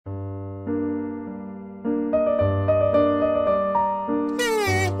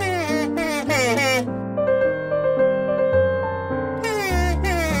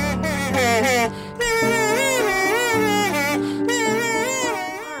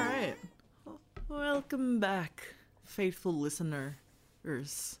Welcome back, faithful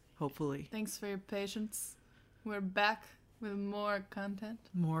listeners, hopefully. Thanks for your patience. We're back with more content.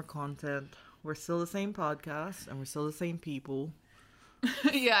 More content. We're still the same podcast, and we're still the same people.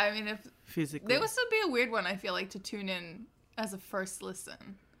 Yeah, I mean, if physically. There would still be a weird one, I feel like, to tune in as a first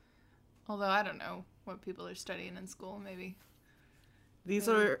listen. Although, I don't know what people are studying in school, maybe.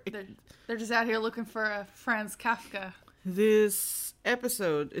 They're just out here looking for a Franz Kafka. This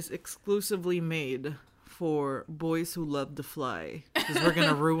episode is exclusively made for boys who love The Fly, because we're going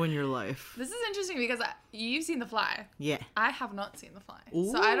to ruin your life. This is interesting because you've seen The Fly. Yeah. I have not seen The Fly.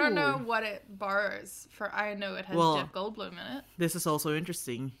 Ooh. So I don't know what it borrows for. I know it has Jeff Goldblum in it. This is also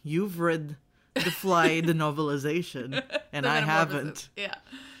interesting. You've read The Fly, the novelization, and I haven't. Yeah.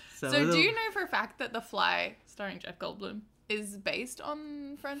 So do you know for a fact that The Fly, starring Jeff Goldblum, is based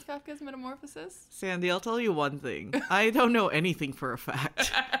on Franz Kafka's Metamorphosis? Sandy, I'll tell you one thing. I don't know anything for a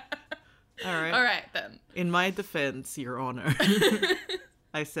fact. All right, then. In my defense, Your Honor,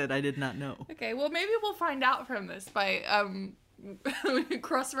 I said I did not know. Okay, well, maybe we'll find out from this by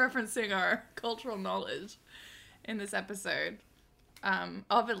cross-referencing our cultural knowledge in this episode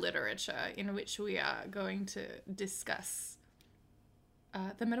of a literature in which we are going to discuss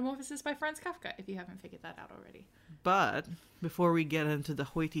The Metamorphosis by Franz Kafka, if you haven't figured that out already. But before we get into the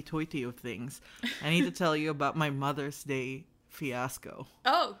hoity-toity of things, I need to tell you about my Mother's Day fiasco.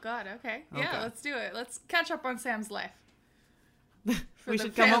 Oh, God, okay. Yeah, let's do it. Let's catch up on Sam's life. We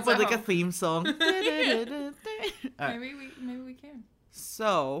should come up with like a theme song. Right. Maybe we can.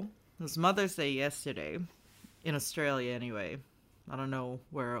 So, it was Mother's Day yesterday. In Australia, anyway. I don't know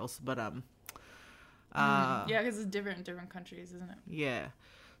where else, but yeah, because it's different in different countries, isn't it? Yeah.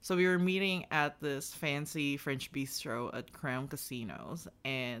 So we were meeting at this fancy French bistro at Crown Casinos.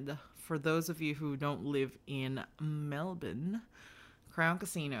 And for those of you who don't live in Melbourne, Crown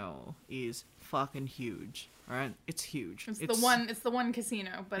Casino is fucking huge. All right? It's huge. It's the one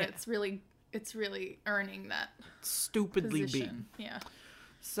casino, but it's really earning that stupidly position. big. Yeah.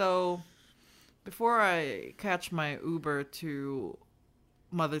 So before I catch my Uber to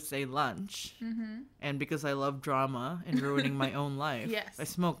Mother's Day lunch, and because I love drama and ruining my own life, yes. I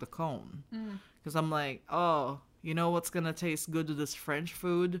smoked a cone. Because I'm like, oh, you know what's gonna taste good to this French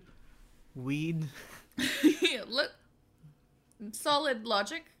food? Weed. Yeah, look, solid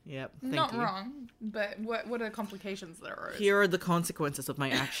logic. Yep, not wrong, but what are the complications there are? Here are the consequences of my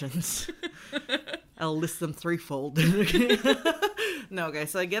actions. I'll list them threefold. No,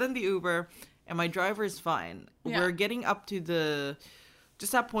 guys, so I get in the Uber, and my driver is fine. Yeah. We're getting up to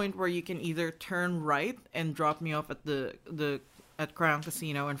just that point where you can either turn right and drop me off at Crown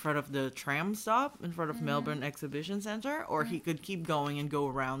Casino in front of the tram stop in front of Melbourne Exhibition Centre, or he could keep going and go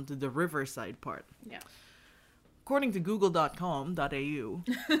around to the Riverside part. Yeah. According to google.com.au,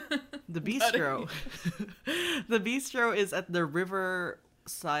 the bistro the bistro is at the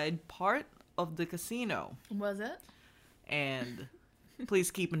Riverside part of the casino. Was it? And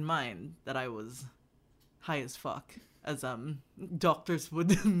please keep in mind that I was high as fuck. As doctors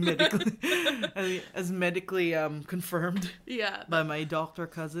would medically confirmed by my doctor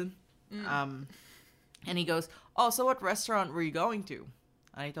cousin. And he goes, oh, so what restaurant were you going to?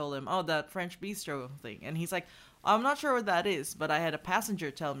 And I told him, oh, that French bistro thing. And he's like, I'm not sure what that is, but I had a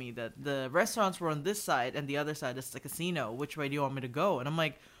passenger tell me that the restaurants were on this side and the other side is the casino. Which way do you want me to go? And I'm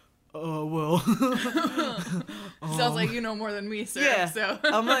like, oh, well. Sounds like you know more than me, sir. Yeah. So.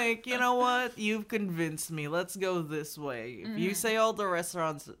 I'm like, you know what? You've convinced me. Let's go this way. If you say all the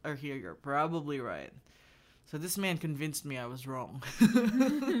restaurants are here, you're probably right. So this man convinced me I was wrong.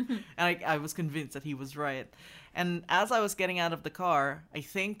 And I was convinced that he was right. And as I was getting out of the car, I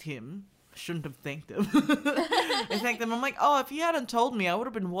thanked him. I shouldn't have thanked him. I thanked him. I'm like, oh, if he hadn't told me, I would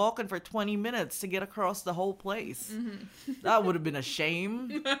have been walking for 20 minutes to get across the whole place. That would have been a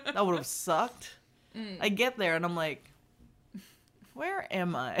shame. That would have sucked. I get there and I'm like, where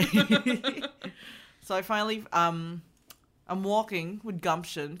am I? So I finally, I'm walking with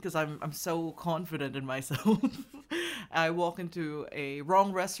gumption because I'm so confident in myself. I walk into a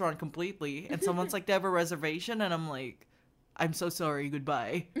wrong restaurant completely and someone's like, they have a reservation, and I'm like, I'm so sorry,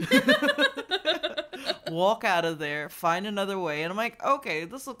 goodbye. Walk out of there, find another way, and I'm like, okay,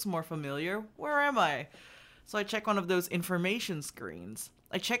 this looks more familiar. Where am I? So I check one of those information screens.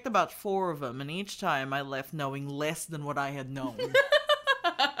 I checked about 4 of them, and each time I left knowing less than what I had known.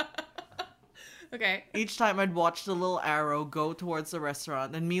 Okay. Each time I'd watch the little arrow go towards the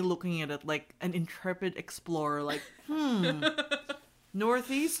restaurant, and me looking at it like an intrepid explorer, like,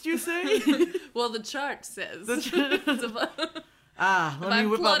 northeast, you say? Well, the chart says. Let me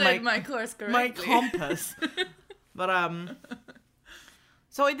whip out my course correctly. my compass. But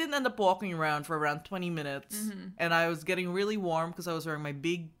So I did end up walking around for around 20 minutes, and I was getting really warm because I was wearing my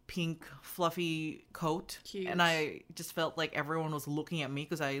big pink fluffy coat. Cute. And I just felt like everyone was looking at me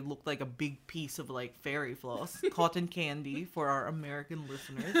because I looked like a big piece of like fairy floss, cotton candy for our American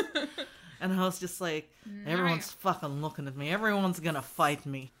listeners. And I was just like, everyone's fucking looking at me. Everyone's gonna fight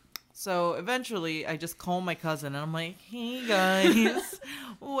me. So eventually, I just call my cousin, and I'm like, hey guys,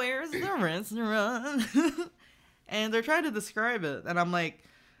 where's the restaurant? And they're trying to describe it, and I'm like,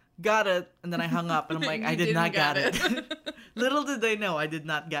 got it. And then I hung up, and I'm like, I did not get it. Little did they know I did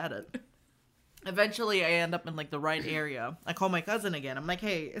not get it. Eventually, I end up in like the right area. I call my cousin again. I'm like,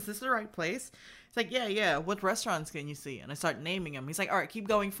 hey, is this the right place? It's like, yeah. What restaurants can you see? And I start naming them. He's like, all right, keep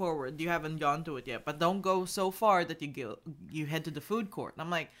going forward. You haven't gone to it yet, but don't go so far that you head to the food court. And I'm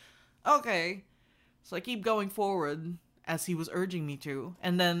like, okay. So I keep going forward as he was urging me to.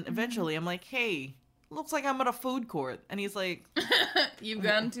 And then eventually, I'm like, hey, looks like I'm at a food court. And he's like, you've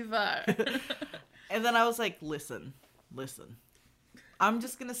gone too far. And then I was like, listen. I'm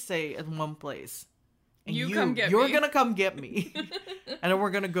just gonna say at one place. And you're gonna come get me. And then we're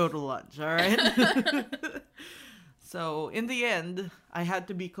gonna go to lunch, all right? So in the end, I had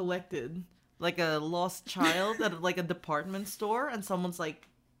to be collected like a lost child at like a department store, and someone's like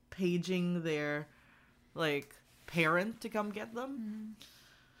paging their like parent to come get them.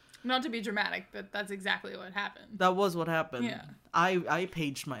 Not to be dramatic, but that's exactly what happened. That was what happened. Yeah. I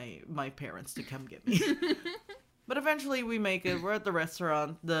paged my parents to come get me. But eventually we make it. We're at the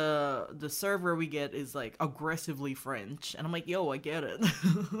restaurant. The server we get is like aggressively French. And I'm like, yo, I get it.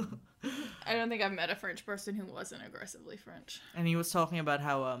 I don't think I've met a French person who wasn't aggressively French. And he was talking about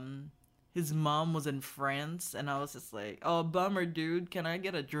how his mom was in France, and I was just like, oh, bummer, dude. Can I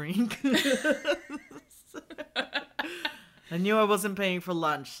get a drink? I knew I wasn't paying for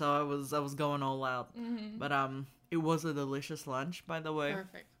lunch, so I was going all out. But it was a delicious lunch, by the way.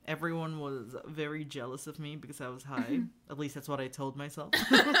 Perfect. Everyone was very jealous of me because I was high. At least that's what I told myself.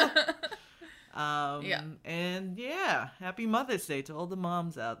 Yeah. And yeah, happy Mother's Day to all the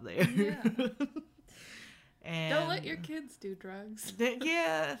moms out there. Yeah. And Don't let your kids do drugs.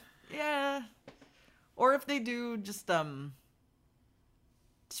 yeah. Or if they do, just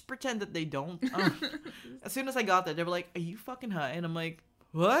pretend that they don't. As soon as I got there, they were like, "Are you fucking high?" And I'm like,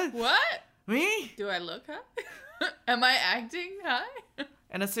 "What? What? Me? Do I look high? Am I acting high?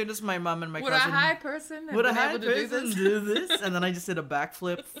 And as soon as my mom and my Would cousin... a high person have Would a been high able to person do do this? this? And then I just did a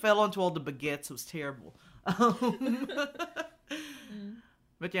backflip, fell onto all the baguettes. It was terrible.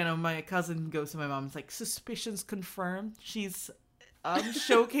 But, you know, my cousin goes to my mom. It's like, suspicions confirmed. She's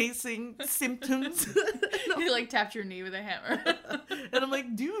showcasing symptoms. You like tapped your knee with a hammer. And I'm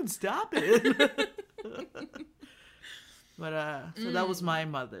like, dude, stop it. But, so that was my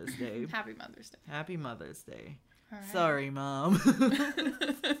Mother's Day. Happy Mother's Day. Happy Mother's Day. All right. Sorry, Mom. Do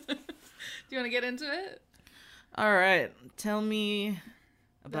you want to get into it? All right. Tell me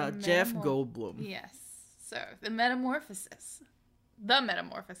about Jeff Goldblum. Yes. So, the Metamorphosis. The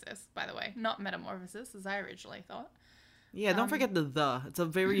Metamorphosis, by the way. Not Metamorphosis, as I originally thought. Yeah, don't forget the. It's a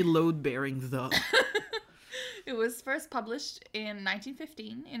very load-bearing the. It was first published in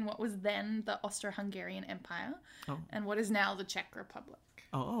 1915 in what was then the Austro-Hungarian Empire and what is now the Czech Republic.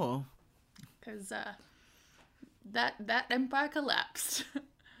 Oh. Because that empire collapsed.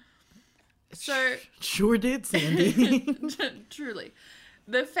 So sure did, Sandy. Truly.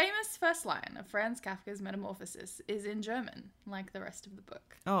 The famous first line of Franz Kafka's Metamorphosis is in German, like the rest of the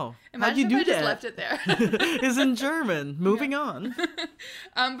book. Oh, Imagine how'd you if do I that? just left it there. It's in German. Moving on.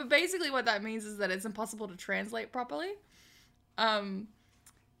 But basically what that means is that it's impossible to translate properly.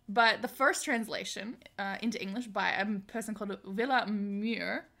 But the first translation into English by a person called Villa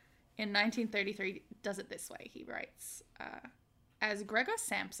Muir in 1933 does it this way. He writes, as Gregor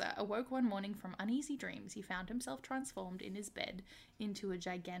Samsa awoke one morning from uneasy dreams, he found himself transformed in his bed into a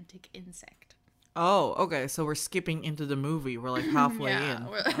gigantic insect. Oh, okay. So we're skipping into the movie. We're like halfway in.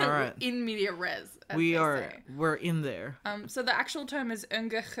 All right. In media res. We're in there. So the actual term is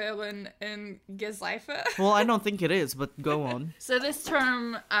Ungeheuren in Gesleife. Well, I don't think it is, but go on. So this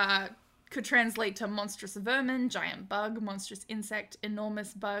term could translate to monstrous vermin, giant bug, monstrous insect,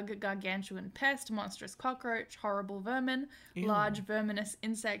 enormous bug, gargantuan pest, monstrous cockroach, horrible vermin, large verminous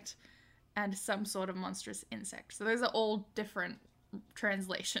insect, and some sort of monstrous insect. So those are all different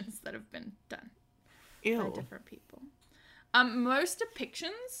translations that have been done by different people. Most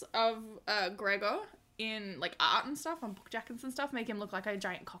depictions of Gregor in like art and stuff, on book jackets and stuff, make him look like a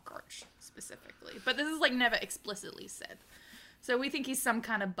giant cockroach specifically. But this is like never explicitly said. So we think he's some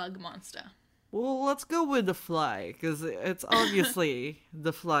kind of bug monster. Well, let's go with The Fly, because it's obviously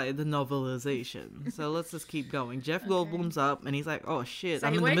The Fly, the novelization. So let's just keep going. Jeff Goldblum's up, and he's like, oh shit, So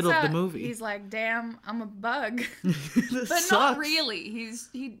I'm he in the wakes middle of the up, movie. He's like, damn, I'm a bug. This But sucks. not really.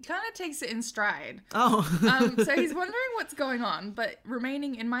 He kind of takes it in stride. Oh. So he's wondering what's going on, but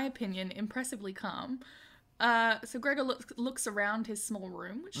remaining, in my opinion, impressively calm. So Gregor looks around his small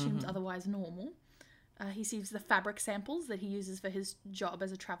room, which seems otherwise normal. He sees the fabric samples that he uses for his job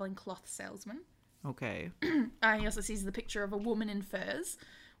as a traveling cloth salesman. Okay. He also sees the picture of a woman in furs,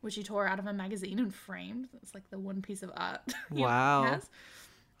 which he tore out of a magazine and framed. That's like the one piece of art he Wow. has.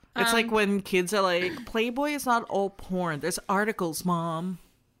 It's like when kids are like, Playboy is not all porn. There's articles, Mom.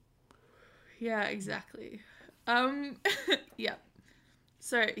 Yeah, exactly. Yeah.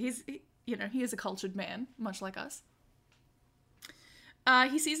 So he is a cultured man, much like us.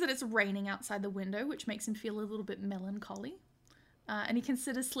 He sees that it's raining outside the window, which makes him feel a little bit melancholy. And he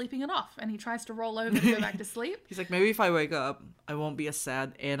considers sleeping it off, and he tries to roll over and go back to sleep. He's like, maybe if I wake up, I won't be as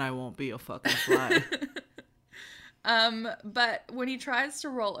sad and I won't be a fucking fly. But when he tries to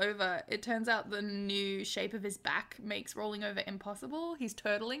roll over, it turns out the new shape of his back makes rolling over impossible. He's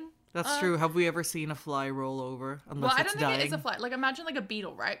turtling. That's true. Have we ever seen a fly roll over? Unless Well, I it's don't think dying. it is a fly. Like, imagine like a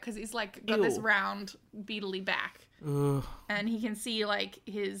beetle, right? Because he's like got this Ew. round, beetly back. Ugh, And he can see like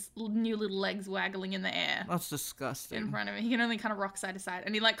his new little legs waggling in the air that's in disgusting. front of him. He can only kind of rock side to side.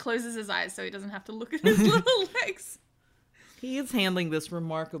 And he like closes his eyes so he doesn't have to look at his little legs. He is handling this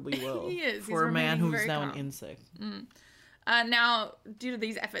remarkably well. He is. For He's a man remaining who's very now an calm. insect. Now, due to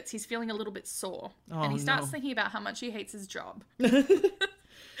these efforts, he's feeling a little bit sore. Oh, And he starts no. thinking about how much he hates his job.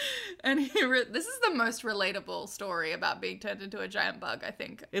 And this is the most relatable story about being turned into a giant bug, I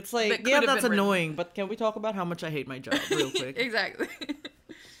think. It's that like, could yeah, have that's been written. annoying, but can we talk about how much I hate my job real quick? Exactly.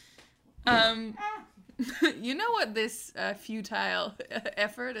 You know what this futile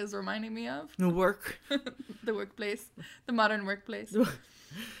effort is reminding me of? No work. The workplace, the modern workplace.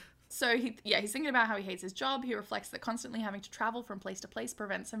 So he's thinking about how he hates his job. He reflects that constantly having to travel from place to place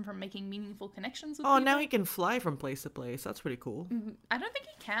prevents him from making meaningful connections with Oh, people. now he can fly from place to place. That's pretty cool. I don't think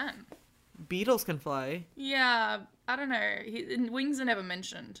he can. Beetles can fly. Yeah, I don't know. Wings are never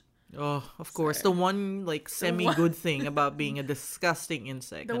mentioned. Oh, of course. The one, like, semi-good thing about being a disgusting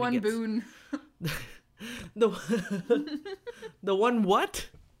insect. The and one it gets- boon. The one what?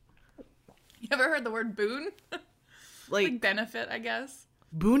 You ever heard the word boon? Like, Like benefit, I guess.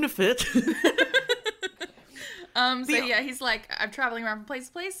 boonefit. So yeah, he's like, I'm traveling around from place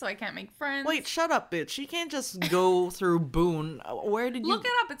to place, so I can't make friends. Wait, shut up, bitch. You can't just go through Boone. Where did you... Look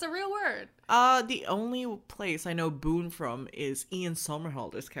it up. It's a real word. The only place I know Boone from is Ian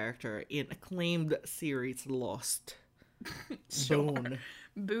Somerhalder's character in acclaimed series Lost. Sure. Boone.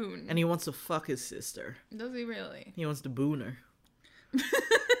 Boon. And he wants to fuck his sister. Does he really? He wants to boon her.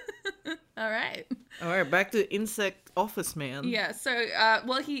 All right. Alright, back to Insect Office Man. Yeah. So,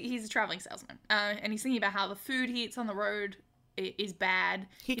 he's a traveling salesman, and he's thinking about how the food he eats on the road is bad.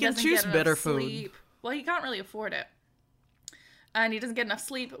 He can doesn't choose get enough better food. sleep. Well, he can't really afford it, and he doesn't get enough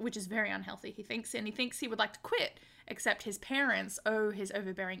sleep, which is very unhealthy. He thinks he would like to quit, except his parents owe his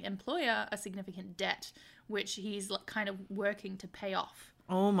overbearing employer a significant debt, which he's kind of working to pay off.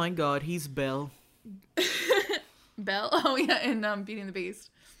 Oh my god, he's Belle. Belle? Oh yeah, in Beauty and the Beast.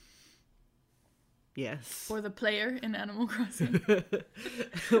 Yes. Or the player in Animal Crossing.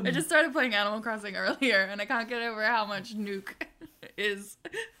 I just started playing Animal Crossing earlier, and I can't get over how much Nuke is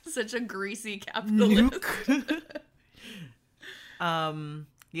such a greasy capitalist.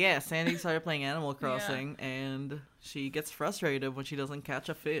 Yeah, Sandy started playing Animal Crossing, and she gets frustrated when she doesn't catch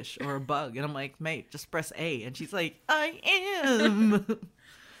a fish or a bug. And I'm like, mate, just press A. And she's like, I am.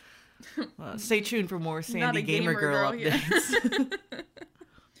 Stay tuned for more Sandy Not a Gamer Girl yeah. updates.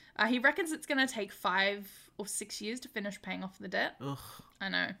 He reckons it's going to take 5 or 6 years to finish paying off the debt. Ugh. I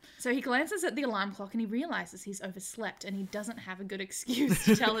know. So he glances at the alarm clock and he realizes he's overslept and he doesn't have a good excuse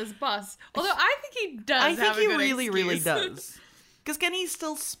to tell his boss. Although I think he does. I think have a he good really, really excuse. does. Because can he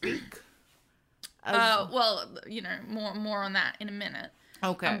still speak? Well, more on that in a minute.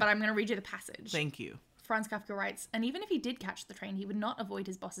 Okay. But I'm going to read you the passage. Thank you. Franz Kafka writes, and even if he did catch the train, he would not avoid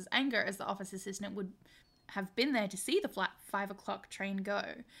his boss's anger, as the office assistant would have been there to see the flat 5 o'clock train go.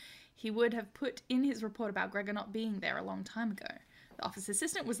 He would have put in his report about Gregor not being there a long time ago. The office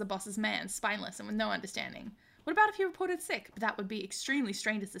assistant was the boss's man, spineless and with no understanding. What about if he reported sick? But that would be extremely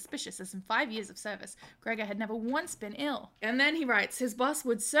strange and suspicious, as in 5 years of service, Gregor had never once been ill. And then he writes, his boss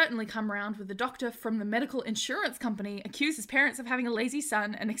would certainly come round with the doctor from the medical insurance company, accuse his parents of having a lazy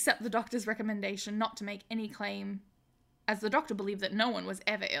son, and accept the doctor's recommendation not to make any claim, as the doctor believed that no one was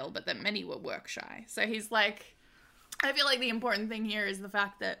ever ill, but that many were work shy. So he's like, I feel like the important thing here is the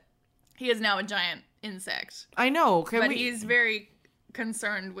fact that He is now a giant insect. I know. But he's very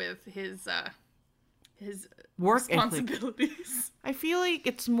concerned with his work ethic? responsibilities. I feel like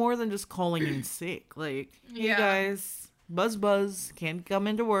it's more than just calling in sick. Like, hey Yeah. guys, buzz, can't come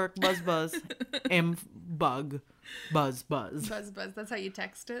into work, buzz, bug, buzz. Buzz. That's how you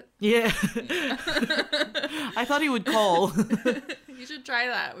text it. Yeah. I thought he would call. You should try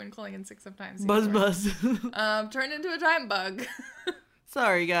that when calling in sick sometimes. Buzz. Turned into a giant bug.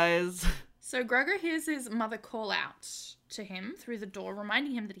 Sorry, guys. So Gregor hears his mother call out to him through the door,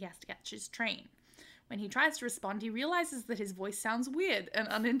 reminding him that he has to catch his train. When he tries to respond, he realizes that his voice sounds weird and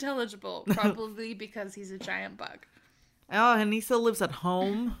unintelligible, probably because he's a giant bug. Oh, and he still lives at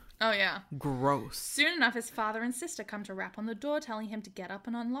home. Oh, yeah. Gross. Soon enough, his father and sister come to rap on the door, telling him to get up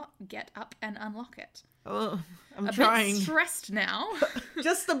and unlock it. I'm A trying. bit stressed now.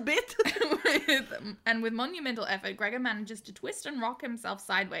 Just a bit. with monumental effort, Gregor manages to twist and rock himself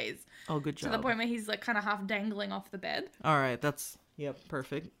sideways Oh, good to job. the point where he's like kind of half dangling off the bed. All right, that's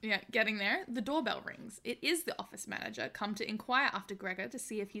perfect. Yeah, getting there. The doorbell rings. It is the office manager come to inquire after Gregor to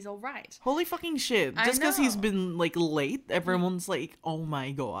see if he's all right. Holy fucking shit. I Just because he's know. been, like, late, everyone's like, oh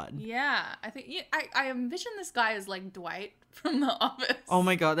my god. Yeah, I think I envision this guy as like Dwight from The Office. Oh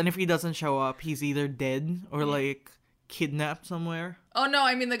my god, and if he doesn't show up, he's either dead or, like, kidnapped somewhere. Oh no,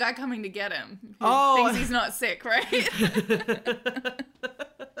 I mean the guy coming to get him. Who Oh. thinks he's not sick, right?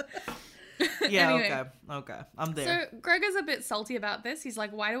 Yeah, Anyway. okay. I'm there. So Gregor's a bit salty about this. He's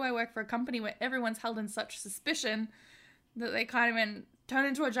like, why do I work for a company where everyone's held in such suspicion that they can't even turn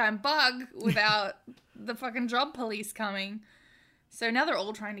into a giant bug without the fucking job police coming? So now they're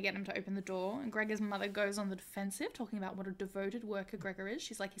all trying to get him to open the door, and Gregor's mother goes on the defensive, talking about what a devoted worker Gregor is.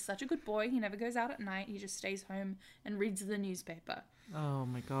 She's like, he's such a good boy. He never goes out at night. He just stays home and reads the newspaper. Oh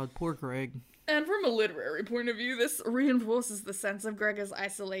my god, poor Greg. And from a literary point of view, this reinforces the sense of Gregor's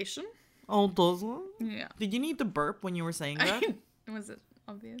isolation. Oh, does it? Yeah. Did you need to burp when you were saying that? Was it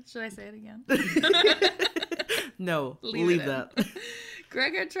obvious? Should I say it again? No, Leave leave it in. that.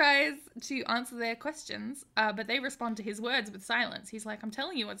 Gregor tries to answer their questions, but they respond to his words with silence. He's like, I'm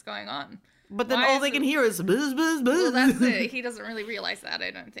telling you what's going on. But then Why all is they it- can hear is buzz, buzz, buzz. Well, that's it. He doesn't really realize that,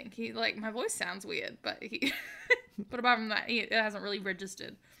 I don't think. He, like, my voice sounds weird, but but apart from that, it hasn't really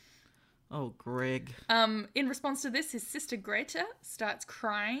registered. Oh, Greg. In response to this, his sister Greta starts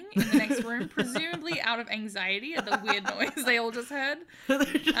crying in the next room, presumably out of anxiety at the weird noise they all just heard, They're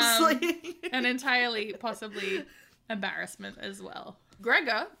just like... and entirely, possibly, embarrassment as well.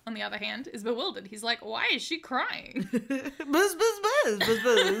 Gregor, on the other hand, is bewildered. He's like, why is she crying? buzz, buzz,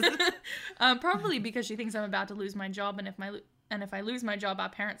 buzz. Probably because she thinks I'm about to lose my job, and if I lose my job, our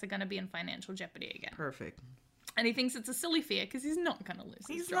parents are going to be in financial jeopardy again. Perfect. And he thinks it's a silly fear because he's not going to lose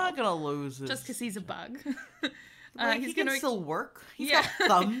his He's job. not gonna lose it. Just because he's a bug. Like, He's he can gonna still work. He's Yeah. got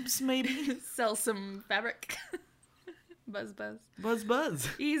thumbs, maybe. sell some fabric. Buzz. Buzz, buzz.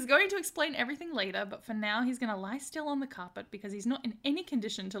 He's going to explain everything later, but for now he's going to lie still on the carpet because he's not in any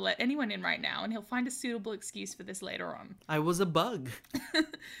condition to let anyone in right now, and he'll find a suitable excuse for this later on. I was a bug.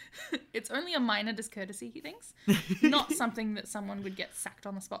 It's only a minor discourtesy, he thinks. Not something that someone would get sacked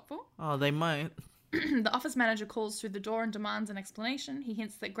on the spot for. Oh, they might. The office manager calls through the door and demands an explanation. He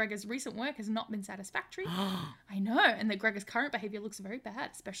hints that Gregor's recent work has not been satisfactory. I know, and that Gregor's current behaviour looks very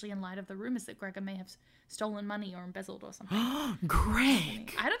bad, especially in light of the rumours that Gregor may have stolen money or embezzled or something.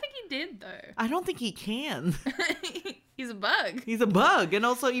 Greg. I don't think he did, though. I don't think he can. He's a bug. He's a bug. And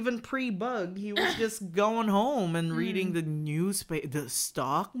also, even pre-bug, he was just going home and reading the newspaper, the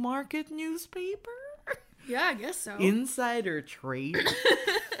stock market newspaper? Yeah, I guess so. Insider trade.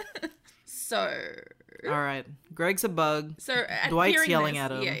 So... All right. Greg's a bug. So at Dwight's hearing yelling this,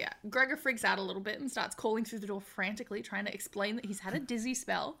 at him. Yeah. Gregor freaks out a little bit and starts calling through the door frantically, trying to explain that he's had a dizzy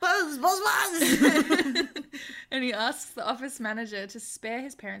spell. Buzz, buzz, buzz. And he asks the office manager to spare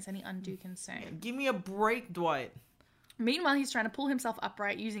his parents any undue concern. Give me a break, Dwight. Meanwhile, he's trying to pull himself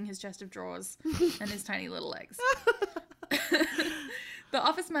upright using his chest of drawers and his tiny little legs. The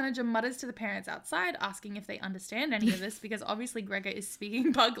office manager mutters to the parents outside, asking if they understand any of this, because obviously Gregor is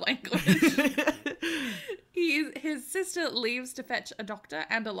speaking bug language. His sister leaves to fetch a doctor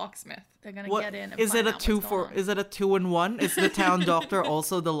and a locksmith. They're gonna get in and is find it a out two what's going on. Is it a 2-in-1? Is the town doctor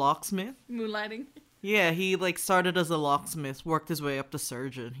also the locksmith? Moonlighting? Yeah, he like started as a locksmith, worked his way up to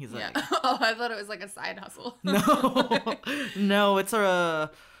surgeon. He's Yeah. like, Oh, I thought it was like a side hustle. no, it's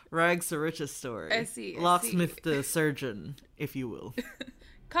a rags to riches story. I see, I Locksmith to surgeon, if you will.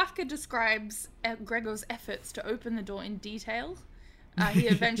 Kafka describes Gregor's efforts to open the door in detail. He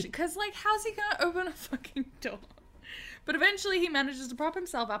eventually... Because, like, how's he going to open a fucking door? But eventually he manages to prop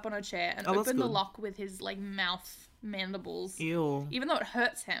himself up on a chair and Oh, that's open the good. lock with his, like, mouth mandibles. Ew. Even though it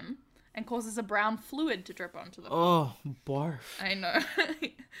hurts him. and causes a brown fluid to drip onto the Oh, floor. barf. I know.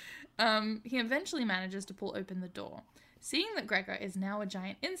 He eventually manages to pull open the door. Seeing that Gregor is now a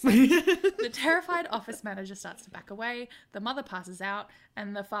giant insect, the terrified office manager starts to back away, the mother passes out,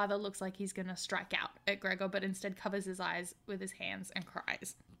 and the father looks like he's going to strike out at Gregor, but instead covers his eyes with his hands and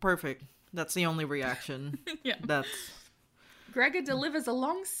cries. Perfect. That's the only reaction. Yeah. That's... Gregor delivers a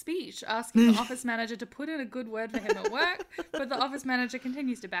long speech asking the office manager to put in a good word for him at work, but the office manager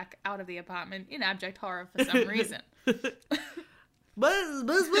continues to back out of the apartment in abject horror for some reason. Buzz,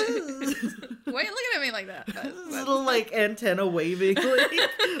 buzz, buzz. Why are you looking at me like that? Buzz, buzz. Little, like, antenna waving.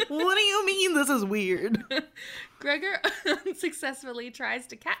 Like, what do you mean this is weird? Gregor unsuccessfully tries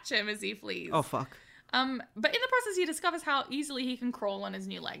to catch him as he flees. Oh, fuck. But in the process, he discovers how easily he can crawl on his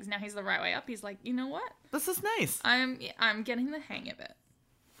new legs. Now he's the right way up. He's like, you know what? This is nice. I'm getting the hang of it.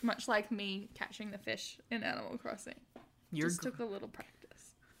 Much like me catching the fish in Animal Crossing. Just took a little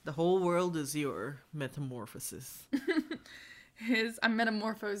practice. The whole world is your metamorphosis. I'm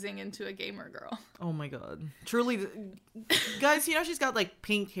metamorphosing into a gamer girl. Oh my god. Truly, guys, you know she's got like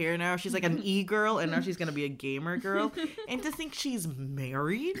pink hair now. She's like an e-girl, and now she's gonna be a gamer girl. And to think she's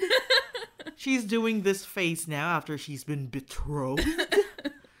married? She's doing this face now after she's been betrothed?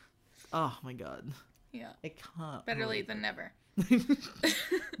 Oh my god. Yeah. I can't. Better late than never.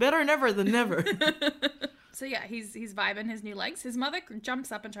 Better never than never. So yeah, he's vibing his new legs. His mother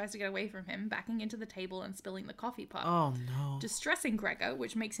jumps up and tries to get away from him, backing into the table and spilling the coffee pot. Oh no. Distressing Gregor,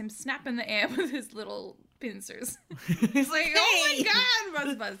 which makes him snap in the air with his little pincers. He's like, Oh my god,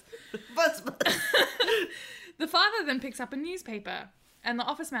 buzz buzz. Buzz, buzz. The father then picks up a newspaper, and the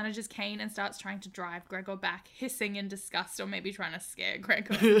office manager's cane and starts trying to drive Gregor back, hissing in disgust, or maybe trying to scare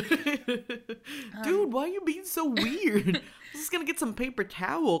Gregor. Dude, why are you being so weird? I was just gonna get some paper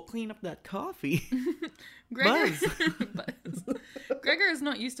towel, clean up that coffee. Gregor, Buzz. Gregor is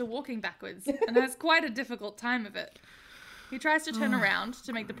not used to walking backwards and has quite a difficult time of it. He tries to turn around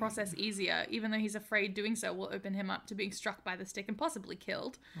to make the process easier, even though he's afraid doing so will open him up to being struck by the stick and possibly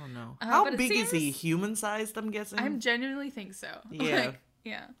killed. Oh no. How but it big is he? seems- Human-sized, I'm guessing? I genuinely think so. Yeah. Like,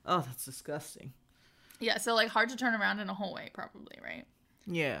 yeah. Oh, that's disgusting. Yeah, so like hard to turn around in a hallway, probably, right?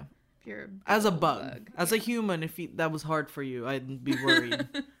 Yeah. If you're As a big bug. As a human, if that was hard for you, I'd be worried.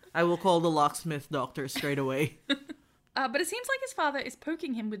 I will call the locksmith doctor straight away. But it seems like his father is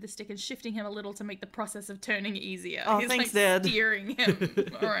poking him with the stick and shifting him a little to make the process of turning easier. Oh, He's thanks, like Dad. steering him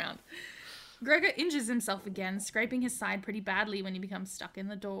around. Gregor injures himself again, scraping his side pretty badly when he becomes stuck in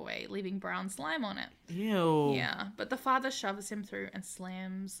the doorway, leaving brown slime on it. Ew. Yeah, but the father shoves him through and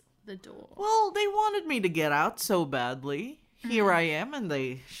slams the door. Well, they wanted me to get out so badly. Here I am, and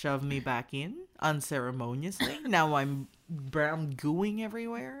they shove me back in unceremoniously. Now I'm brown gooing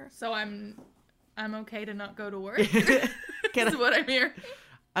everywhere. So I'm okay to not go to work? Can Is I- what I'm hearing.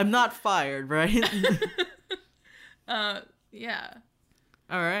 I'm not fired, right? Yeah.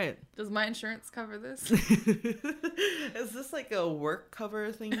 All right. Does my insurance cover this? Is this like a work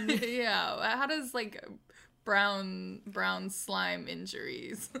cover thing? Yeah. How does like brown slime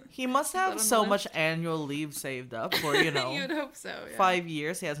injuries? He must that on have the so list? much annual leave saved up for, you know, You'd hope so. Yeah. 5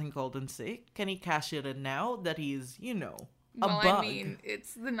 years he hasn't called in sick. Can he cash it in now that he's, you know, a Well, bug? I mean,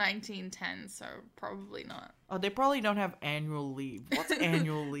 it's the 1910s, so probably not. Oh, they probably don't have annual leave. What's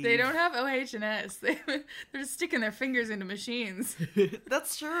annual leave? They don't have OH&S. They're just sticking their fingers into machines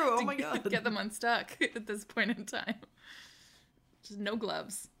That's true. Oh to my god. get them unstuck at this point in time. Just no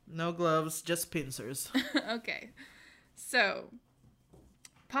gloves. No gloves, just pincers. Okay. So,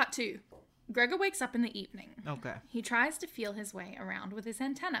 part 2. Gregor wakes up in the evening. Okay. He tries to feel his way around with his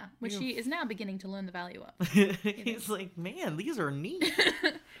antenna, which he is now beginning to learn the value of. He's like, man, these are neat.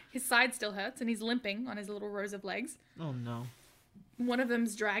 His side still hurts, and he's limping on his little rows of legs. Oh no. One of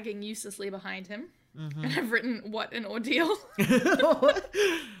them's dragging uselessly behind him. And I've written, what an ordeal.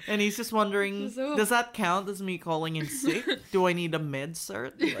 And he's just wondering, So- does that count as me calling in sick? Do I need a med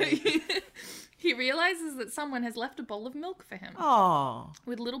cert? Like, He realizes that someone has left a bowl of milk for him, oh,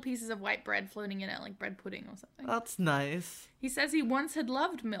 with little pieces of white bread floating in it, like bread pudding or something. that's nice. He says he once had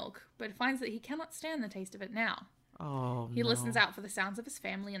loved milk, but finds that he cannot stand the taste of it now. Oh, He no. listens out for the sounds of his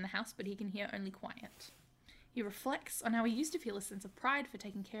family in the house, but he can hear only quiet. He reflects on how he used to feel a sense of pride for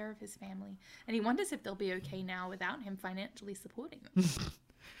taking care of his family, and he wonders if they'll be okay now without him financially supporting them.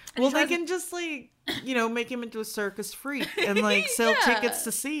 Well, they tries to- can just, like, you know, make him into a circus freak and, like, sell Yeah. tickets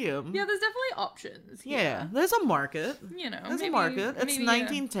to see him. Yeah, there's definitely options. Yeah, there's a market. You know, There's maybe, a market. It's maybe,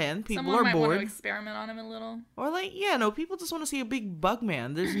 1910. People someone are might want bored. to experiment on him a little. Or, like, yeah, no, people just want to see a big bug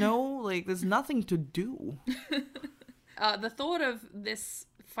man. There's no, like, there's nothing to do. The thought of this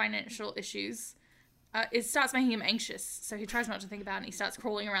financial issues it starts making him anxious, so he tries not to think about it, and he starts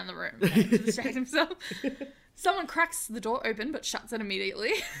crawling around the room to distract himself. Someone cracks the door open, but shuts it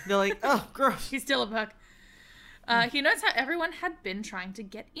immediately. They're like, oh, gross. He's still a bug. He notes how everyone had been trying to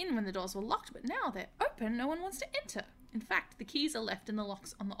get in when the doors were locked, but now they're open, no one wants to enter. In fact, the keys are left in the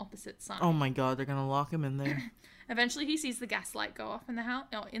locks on the opposite side. Oh my god, they're gonna lock him in there. Eventually, he sees the gas light go off in the house,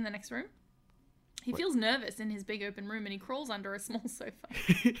 or in the next room. He feels nervous in his big open room, and he crawls under a small sofa.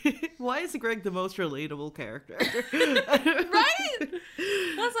 Why is Greg the most relatable character? Right?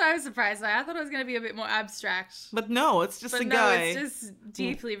 That's what I was surprised by. I thought it was going to be a bit more abstract. But no, it's just But a no, guy it's just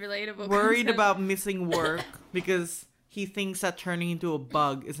deeply relatable. worried content. about missing work because he thinks that turning into a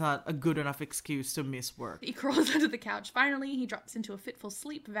bug is not a good enough excuse to miss work. He crawls under the couch. Finally, he drops into a fitful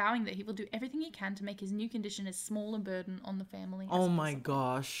sleep, vowing that he will do everything he can to make his new condition as small a burden on the family as Oh my possible.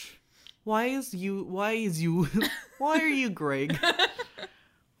 gosh. Why are you Greg?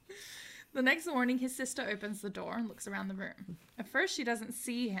 The next morning, his sister opens the door and looks around the room. At first, she doesn't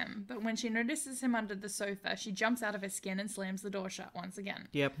see him, but when she notices him under the sofa, she jumps out of her skin and slams the door shut once again.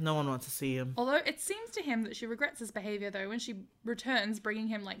 Yep, no one wants to see him. Although it seems to him that she regrets his behavior, though, when she returns, bringing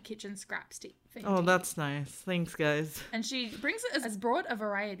him like kitchen scraps for him Oh, to eat. that's nice. Thanks, guys. And she brings it as broad a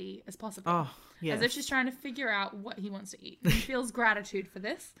variety as possible. Oh, yes. As if she's trying to figure out what he wants to eat. He feels gratitude for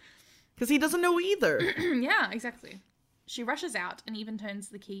this. Because he doesn't know either. Yeah, exactly. She rushes out and even turns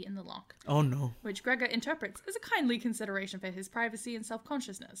the key in the lock, Oh no. which Gregor interprets as a kindly consideration for his privacy and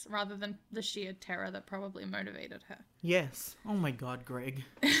self-consciousness, rather than the sheer terror that probably motivated her. Yes. Oh my god, Greg.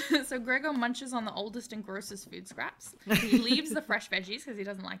 So Gregor munches on the oldest and grossest food scraps. He leaves the fresh veggies because he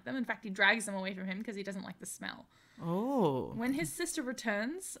doesn't like them. In fact, he drags them away from him because he doesn't like the smell. Oh. When his sister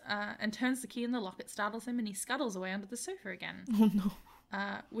returns and turns the key in the lock, it startles him and he scuttles away under the sofa again. Oh no.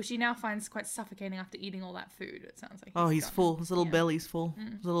 Which he now finds quite suffocating after eating all that food, it sounds like. Oh, he's gotten. full. His little Yeah. belly's full.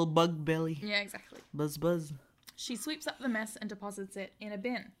 His little bug belly. Yeah, exactly. Buzz buzz. She sweeps up the mess and deposits it in a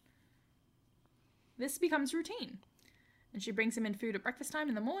bin. This becomes routine. And she brings him in food at breakfast time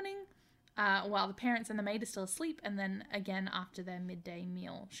in the morning, while the parents and the maid are still asleep, and then again after their midday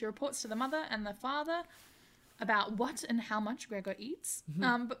meal. She reports to the mother and the father about what and how much Gregor eats,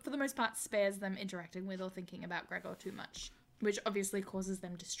 but for the most part spares them interacting with or thinking about Gregor too much, which obviously causes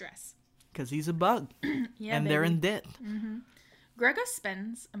them distress. Because he's a bug. Yeah, And they're baby. in debt. Gregor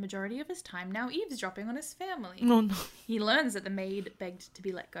spends a majority of his time now eavesdropping on his family. No, no. He learns that the maid begged to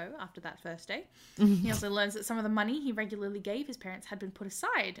be let go after that first day. He also learns that some of the money he regularly gave his parents had been put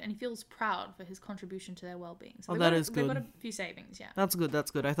aside, and he feels proud for his contribution to their well-being. So Oh, they've that got is They've got good. a few savings, yeah. That's good. That's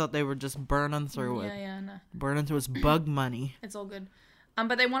good. I thought they were just burning through it. Yeah, no. Burning through his bug money. It's all good.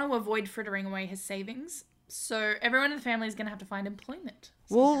 But they want to avoid frittering away his savings, so everyone in the family is going to have to find employment.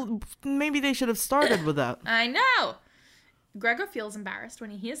 Well, maybe they should have started with that. I know! Gregor feels embarrassed when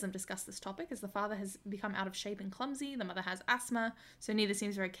he hears them discuss this topic, as the father has become out of shape and clumsy, the mother has asthma, so neither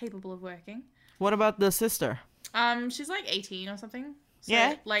seems very capable of working. What about the sister? She's like 18 or something. So,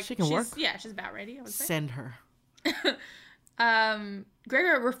 Yeah, like she can she's, work. Yeah, she's about ready, I would say. Send her.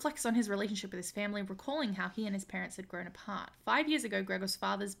 Gregor reflects on his relationship with his family, recalling how he and his parents had grown apart. 5 years ago, Gregor's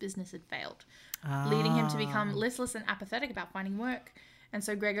father's business had failed, leading him to become listless and apathetic about finding work. And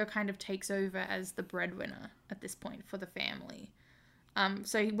so Gregor kind of takes over as the breadwinner at this point for the family.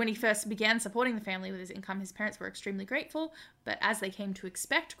 So when he first began supporting the family with his income, his parents were extremely grateful. But as they came to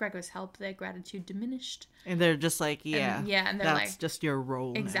expect Gregor's help, their gratitude diminished. And they're just like, yeah, And they're that's like, just your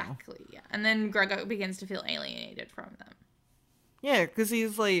role now. exactly, yeah. And then Gregor begins to feel alienated from them. Yeah, because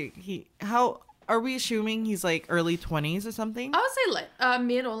he's like, how are we assuming he's like early 20s or something? I would say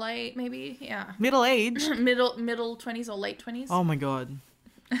mid or late, maybe. Yeah, Middle aged? middle 20s or late 20s. Oh my god.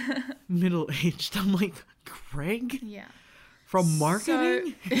 Middle aged. I'm like, Greg? Yeah. From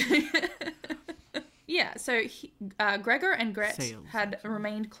marketing? Yeah. So Gregor and Gret Sales. had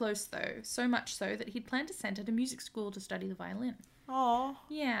remained close, though, so much so that he'd planned to send her to music school to study the violin. Aw.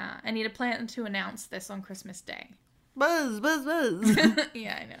 Yeah, and he'd planned to announce this on Christmas Day. Buzz, buzz, buzz.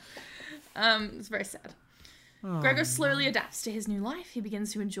 Yeah, I know. It's very sad. Gregor slowly adapts to his new life. He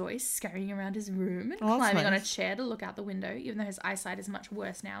begins to enjoy scurrying around his room and Oh, that's climbing on a nice. chair to look out the window, even though his eyesight is much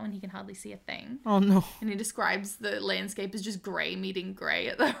worse now and he can hardly see a thing. Oh no. And he describes the landscape as just grey meeting grey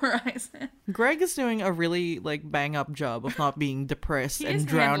at the horizon. Greg is doing a really like bang up job of not being depressed He and is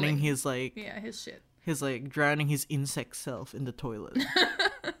drowning handling- his Yeah, his shit. drowning his insect self in the toilet.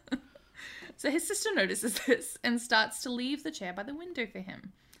 So his sister notices this and starts to leave the chair by the window for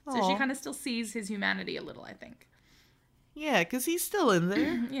him. So she Aw. kind of still sees his humanity a little, I think. Yeah, because he's still in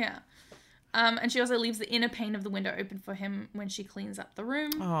there. Yeah. And she also leaves the inner pane of the window open for him when she cleans up the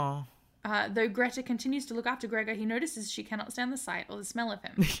room. Oh. Though Greta continues to look after Gregor, he notices she cannot stand the sight or the smell of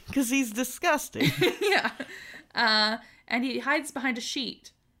him. Because he's disgusting. Yeah. And he hides behind a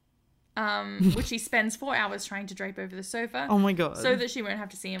sheet, which he spends 4 hours trying to drape over the sofa. Oh my god. So that she won't have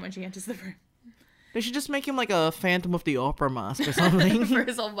to see him when she enters the room. They should just make him like a Phantom of the Opera mask or something. For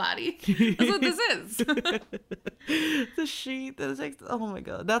his whole body. That's what this is. The sheet. Oh my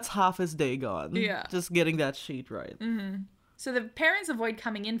god. That's half his day gone. Yeah. Just getting that sheet right. So the parents avoid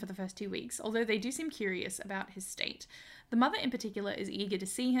coming in for the first 2 weeks, although they do seem curious about his state. The mother in particular is eager to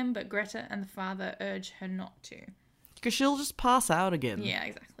see him, but Greta and the father urge her not to. Because she'll just pass out again. Yeah,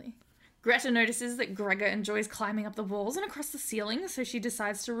 exactly. Greta notices that Gregor enjoys climbing up the walls and across the ceiling, so she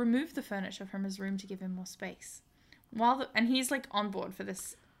decides to remove the furniture from his room to give him more space. And he's like on board for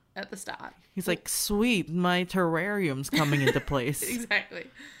this at the start. He's like, sweet, my terrarium's coming into place. Exactly.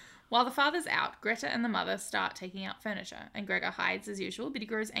 While the father's out, Greta and the mother start taking out furniture, and Gregor hides as usual, but he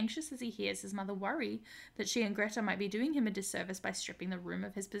grows anxious as he hears his mother worry that she and Greta might be doing him a disservice by stripping the room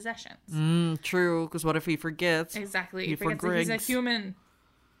of his possessions. True, because what if he forgets? Exactly. He forgets that he's a forgets. human.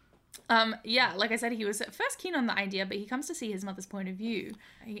 Yeah, like I said, he was at first keen on the idea, but he comes to see his mother's point of view,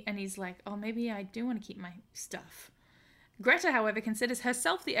 and he's like, oh, maybe I do want to keep my stuff. Greta, however, considers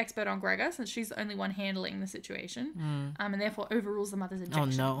herself the expert on Gregor, since she's the only one handling the situation, and therefore overrules the mother's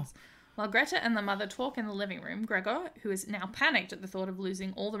objections. Oh, no. While Greta and the mother talk in the living room, Gregor, who is now panicked at the thought of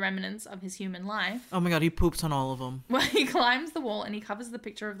losing all the remnants of his human life, Oh my god, he poops on all of them. well, he climbs the wall and he covers the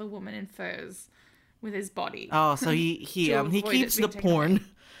picture of the woman in furs with his body. Oh, so he To avoid keeps it the being taken away. porn.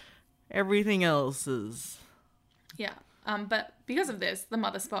 Everything else is... Yeah. But because of this, the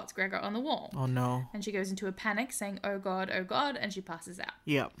mother spots Gregor on the wall. Oh no. And she goes into a panic, saying, oh God, and she passes out.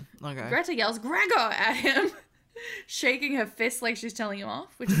 Yep. Okay. Greta yells, Gregor, at him, shaking her fist like she's telling him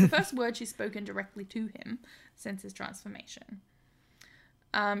off, which is the first word she's spoken directly to him since his transformation.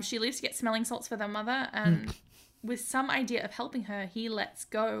 She leaves to get smelling salts for their mother, and with some idea of helping her, he lets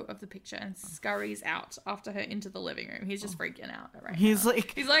go of the picture and scurries out after her into the living room. He's just freaking out right He's now.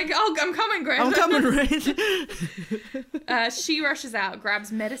 like, He's like, oh, I'm coming, Greta. I'm coming, right? She rushes out,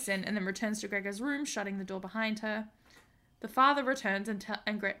 grabs medicine, and then returns to Gregor's room, shutting the door behind her. The father returns and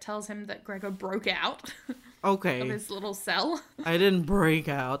tells him that Gregor broke out of Okay. his little cell. I didn't break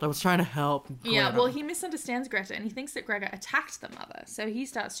out. I was trying to help. Yeah, Greta. well, he misunderstands Greta, and he thinks that Gregor attacked the mother, so he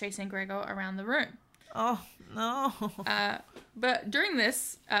starts chasing Gregor around the room. Oh, no. But during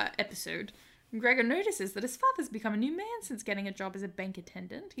this episode, Gregor notices that his father's become a new man since getting a job as a bank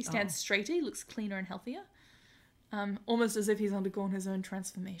attendant. He stands straighter, he looks cleaner and healthier. Almost as if he's undergone his own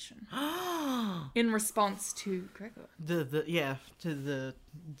transformation. In response to Gregor. To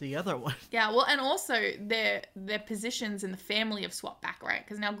the other one. Yeah, well, and also their positions in the family have swapped back, right?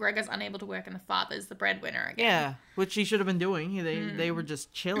 Because now Gregor's unable to work and the father's the breadwinner again. Yeah, which he should have been doing. They were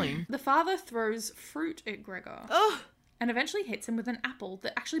just chilling. The father throws fruit at Gregor. Oh, And eventually hits him with an apple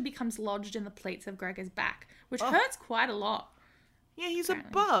that actually becomes lodged in the plates of Gregor's back, which hurts quite a lot. yeah, he's a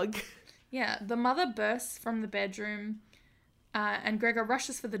bug. Yeah, the mother bursts from the bedroom, and Gregor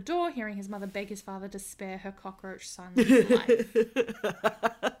rushes for the door, hearing his mother beg his father to spare her cockroach son's life.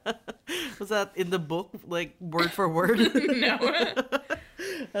 Was that in the book, like, word for word? No.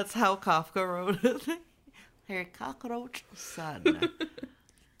 That's how Kafka wrote it. Her cockroach son.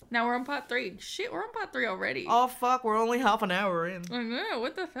 Now we're on part 3. Shit, we're on part 3 already. Oh, fuck, we're only half an hour in. I know,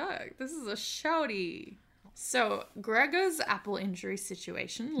 what the fuck? This is a shouty. So, Gregor's apple injury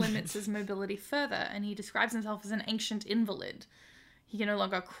situation limits his mobility further, and he describes himself as an ancient invalid. He can no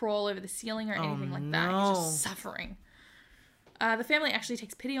longer crawl over the ceiling or anything like that. He's just suffering. The family actually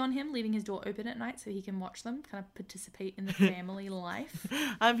takes pity on him, leaving his door open at night so he can watch them, kind of participate in the family life.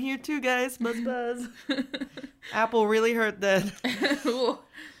 I'm here too, guys. Buzz, buzz. Apple really hurt that. Ooh,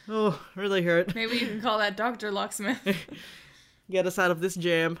 Oh, really hurt. maybe you can call that Dr. Locksmith. Get us out of this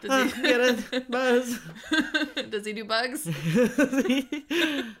jam. Does he- Get it, Buzz. Does he do bugs?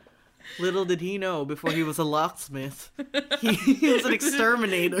 Little did he know before he was a locksmith. He was an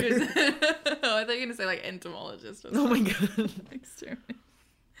exterminator. Oh, I thought you were going to say like entomologist or Oh something. my god. Exterminate.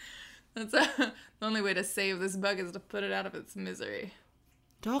 That's the only way to save this bug is to put it out of its misery.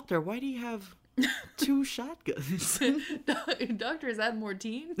 Doctor, why do you have 2 shotguns? Doctors add more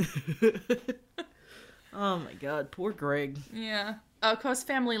teen? Oh my god, poor Greg. Yeah. Of course,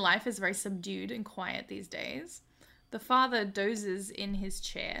 family life is very subdued and quiet these days. The father dozes in his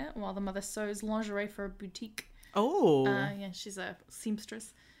chair while the mother sews lingerie for a boutique. Oh. Yeah, she's a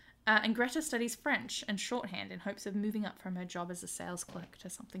seamstress. And Greta studies French and shorthand in hopes of moving up from her job as a sales clerk to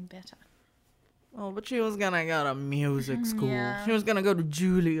something better. Oh, but she was gonna go to music school. Yeah. She was gonna go to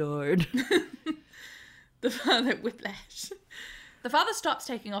Juilliard. The father, Whiplash. The father stops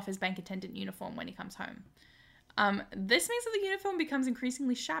taking off his bank attendant uniform when he comes home. This means that the uniform becomes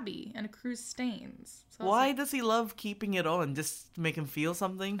increasingly shabby and accrues stains. So Why does he love keeping it on? Just to make him feel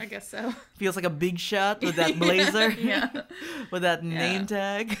something? I guess so. Feels like a big shot with that blazer? Yeah. With that name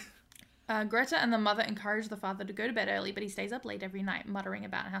tag? Greta and the mother encourage the father to go to bed early, but he stays up late every night, muttering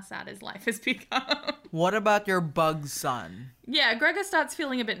about how sad his life has become. What about your bug son? Yeah, Gregor starts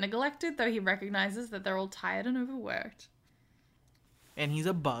feeling a bit neglected, though he recognizes that they're all tired and overworked. And he's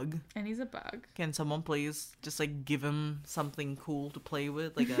a bug. And he's a bug. Can someone please just, like, give him something cool to play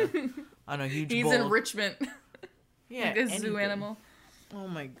with? Like a, I don't know, huge He's ball. enrichment. Yeah, like a zoo anything. animal. Oh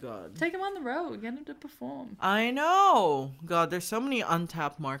my god. Take him on the road. Get him to perform. I know. God, there's so many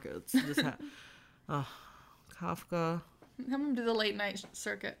untapped markets. Just Kafka. Have him do the late night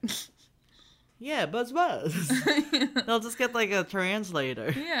circuit. Yeah, Buzz. They'll just get like a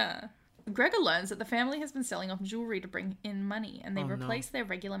translator. Yeah. Gregor learns that the family has been selling off jewelry to bring in money, and they've Oh, no. replaced their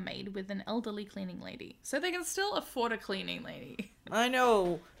regular maid with an elderly cleaning lady. So they can still afford a cleaning lady. I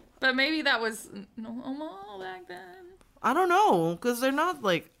know. But maybe that was normal back then. I don't know, because they're not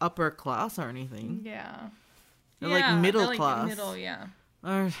like upper class or anything. Yeah. They're like middle they're, class. Middle, yeah.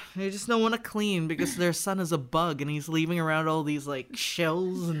 Or they just don't want to clean because their son is a bug and he's leaving around all these like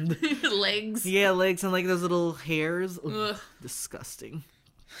shells and Legs. yeah, legs and like those little hairs. Ugh, Ugh. disgusting.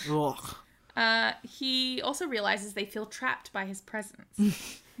 Ugh. He also realizes they feel trapped by his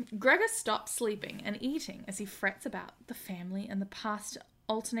presence. Gregor stops sleeping and eating as he frets about the family and the past,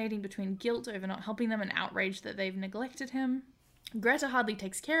 alternating between guilt over not helping them and outrage that they've neglected him. Greta hardly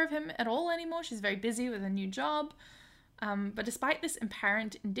takes care of him at all anymore. She's very busy with a new job. But despite this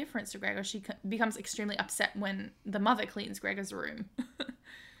apparent indifference to Gregor, she becomes extremely upset when the mother cleans Gregor's room.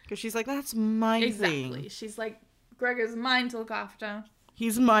 Because she's like, that's my Exactly. thing. She's like, Gregor's mine to look after.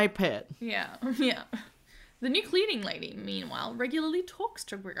 He's my pet. Yeah, yeah. The new cleaning lady, meanwhile, regularly talks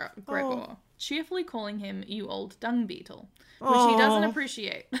to Gregor, cheerfully calling him "you old dung beetle," which he doesn't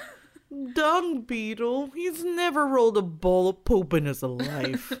appreciate. Dung beetle. He's never rolled a ball of poop in his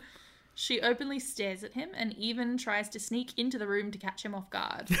life. She openly stares at him and even tries to sneak into the room to catch him off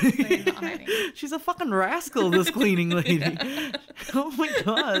guard. So he's not hiding. She's a fucking rascal, this cleaning lady. Oh my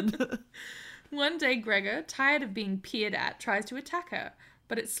god. One day, Gregor, tired of being peered at, tries to attack her,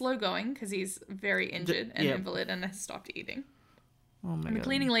 but it's slow going because he's very injured and invalid and has stopped eating. Oh my And the god.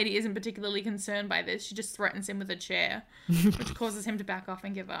 cleaning lady isn't particularly concerned by this. She just threatens him with a chair, which causes him to back off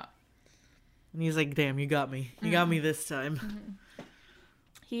and give up. And he's like, damn, you got me. You got me this time.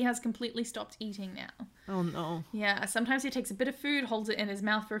 He has completely stopped eating now. Oh no. Yeah, sometimes he takes a bit of food, holds it in his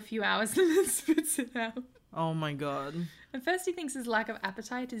mouth for a few hours, and then spits it out. Oh my god. At first, he thinks his lack of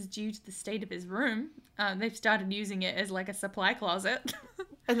appetite is due to the state of his room. They've started using it as like a supply closet,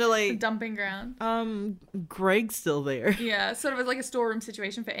 And they're a like, dumping ground. Greg's still there. Yeah, sort of as like a storeroom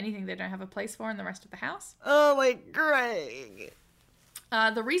situation for anything they don't have a place for in the rest of the house. Oh my Greg.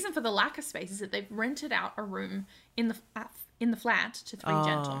 The reason for the lack of space is that they've rented out a room in the flat to three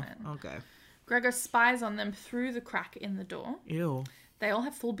gentlemen. Okay. Gregor spies on them through the crack in the door. Ew. They all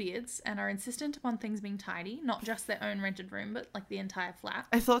have full beards and are insistent upon things being tidy, not just their own rented room, but like the entire flat.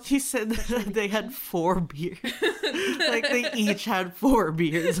 I thought you said that they had 4 beers. Like they each had 4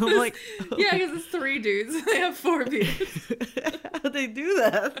 beers. I'm like, Yeah, because it's 3 dudes. They have 4 beards. how'd they do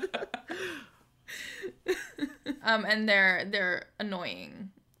that? And they're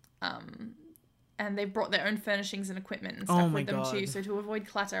annoying. And they've brought their own furnishings and equipment and stuff with them too. So to avoid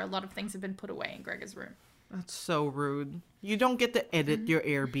clutter, a lot of things have been put away in Gregor's room. That's so rude. You don't get to edit your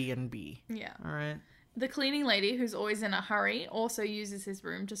Airbnb. Yeah. All right. The cleaning lady, who's always in a hurry, also uses his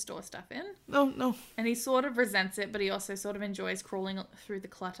room to store stuff in. No. And he sort of resents it, but he also sort of enjoys crawling through the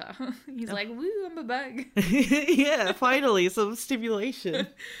clutter. He's like, woo, I'm a bug. Yeah, finally, some stimulation.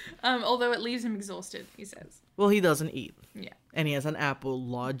 Although it leaves him exhausted, he says. Well, he doesn't eat. Yeah. And he has an apple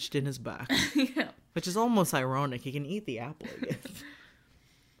lodged in his back. Yeah. Which is almost ironic. He can eat the apple again.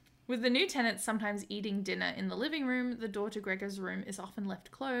 With the new tenants sometimes eating dinner in the living room, the door to Gregor's room is often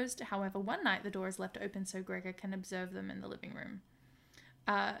left closed. However, one night the door is left open so Gregor can observe them in the living room.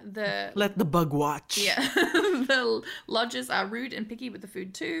 Let the bug watch. Yeah, the lodgers are rude and picky with the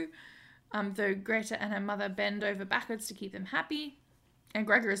food too. Though Greta and her mother bend over backwards to keep them happy. And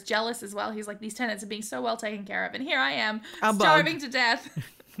Gregor is jealous as well. He's like, these tenants are being so well taken care of, and here I am, A bug. starving to death.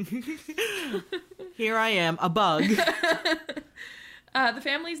 Here I am, a bug. The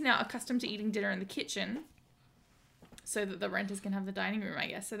family is now accustomed to eating dinner in the kitchen so that the renters can have the dining room, I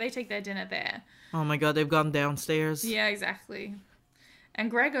guess. So they take their dinner there. Oh my god, they've gone downstairs. Yeah, exactly. And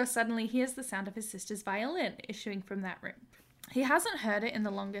Gregor suddenly hears the sound of his sister's violin issuing from that room. He hasn't heard it in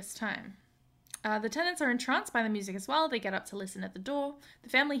the longest time. The tenants are entranced by the music as well. They get up to listen at the door. The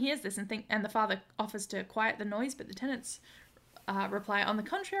family hears this and the father offers to quiet the noise, but the tenants reply on the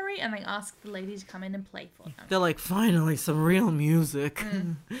contrary, and they ask the lady to come in and play for them. They're like, finally, some real music.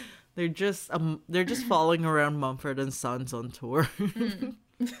 They're just following around Mumford and Sons on tour.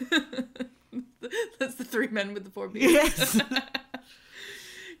 That's the three men with the four beards. Yes.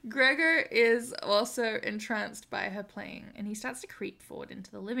 Gregor is also entranced by her playing, and he starts to creep forward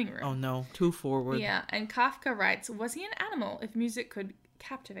into the living room. Oh no, too forward. Yeah, and Kafka writes, was he an animal if music could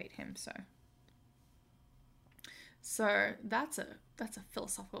captivate him so? So that's a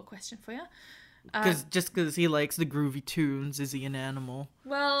philosophical question for you. Because he likes the groovy tunes, is he an animal?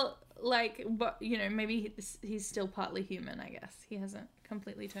 Well, like, but maybe he's still partly human. I guess he hasn't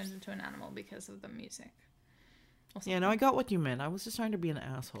completely turned into an animal because of the music. Yeah, no, I got what you meant. I was just trying to be an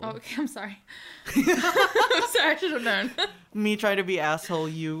asshole. Oh, okay, I'm sorry. I'm sorry, I should have known. Me trying to be asshole,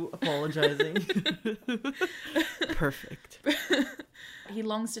 you apologizing. Perfect. He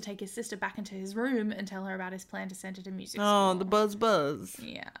longs to take his sister back into his room and tell her about his plan to send her to music school. Oh, the buzz.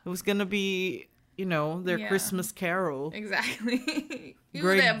 Yeah. It was gonna be, their Christmas carol. Exactly. You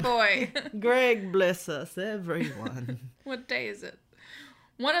Greg, there, boy. Greg, bless us, everyone. What day is it?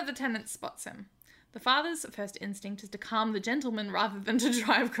 One of the tenants spots him. The father's first instinct is to calm the gentleman rather than to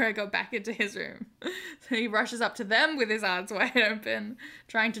drive Gregor back into his room. So he rushes up to them with his arms wide open,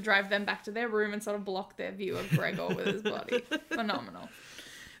 trying to drive them back to their room and sort of block their view of Gregor with his body. Phenomenal.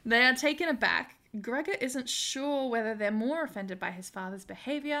 They are taken aback. Gregor isn't sure whether they're more offended by his father's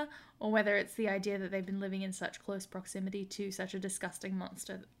behaviour or whether it's the idea that they've been living in such close proximity to such a disgusting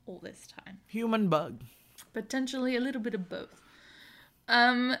monster all this time. Human bug. Potentially a little bit of both.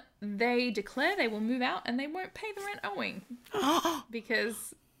 They declare they will move out and they won't pay the rent owing.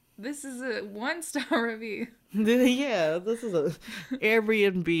 Because this is a 1-star review. Yeah, this is a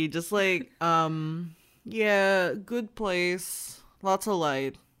Airbnb. Just like, yeah, good place. Lots of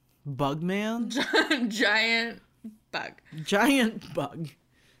light. Bug man? Giant bug. Giant bug.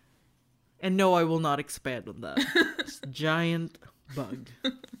 And no, I will not expand on that. Just giant bug.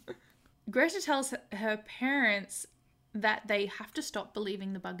 Greta tells her parents that they have to stop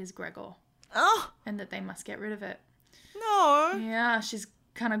believing the bug is Gregor. Oh! And that they must get rid of it. No! Yeah, she's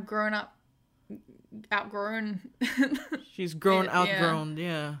kind of outgrown. She's outgrown,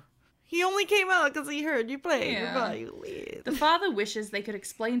 yeah. He only came out because he heard you play. Yeah. Goodbye, you leave. The father wishes they could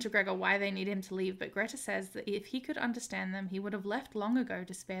explain to Gregor why they need him to leave, but Greta says that if he could understand them, he would have left long ago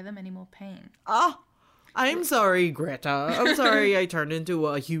to spare them any more pain. I'm sorry, Greta. I'm sorry I turned into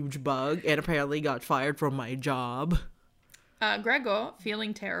a huge bug and apparently got fired from my job. Gregor,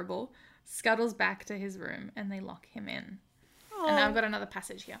 feeling terrible, scuttles back to his room and they lock him in. Aww. And now I've got another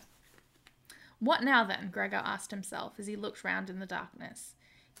passage here. What now then? Gregor asked himself as he looked round in the darkness.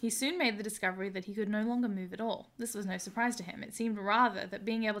 He soon made the discovery that he could no longer move at all. This was no surprise to him. It seemed rather that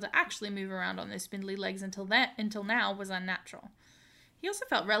being able to actually move around on those spindly legs until now was unnatural. He also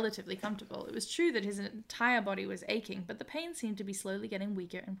felt relatively comfortable. It was true that his entire body was aching, but the pain seemed to be slowly getting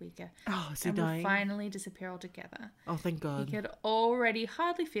weaker and weaker. Oh, is he and dying? would finally disappear altogether. Oh, thank God. He could already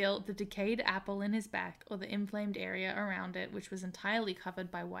hardly feel the decayed apple in his back or the inflamed area around it, which was entirely covered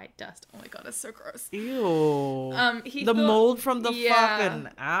by white dust. Oh my God, that's so gross. Ew. He the thought, mold from the fucking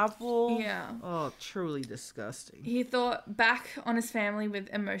apple? Yeah. Oh, truly disgusting. He thought back on his family with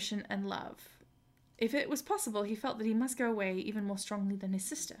emotion and love. If it was possible, he felt that he must go away even more strongly than his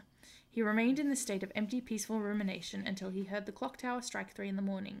sister. He remained in this state of empty, peaceful rumination until he heard the clock tower strike 3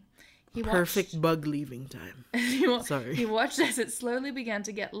 a.m. Perfect bug leaving time. Sorry. He watched as it slowly began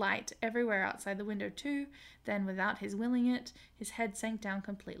to get light everywhere outside the window too. Then, without his willing it, his head sank down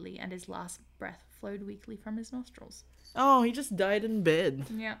completely and his last breath flowed weakly from his nostrils. Oh, he just died in bed.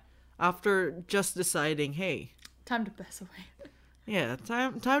 Yeah. After just deciding, hey. Time to pass away. Yeah,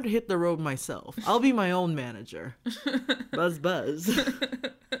 time to hit the road myself. I'll be my own manager. Buzz. Buzz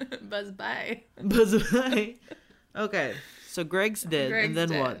bye. Buzz bye. Okay, so Greg's dead, and then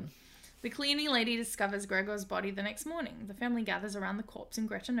dead. what? The cleaning lady discovers Gregor's body the next morning. The family gathers around the corpse and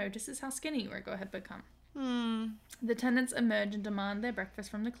Greta notices how skinny Gregor had become. The tenants emerge and demand their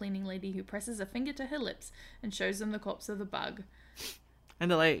breakfast from the cleaning lady, who presses a finger to her lips and shows them the corpse of the bug. And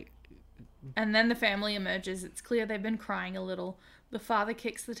they're like... And then the family emerges. It's clear they've been crying a little. The father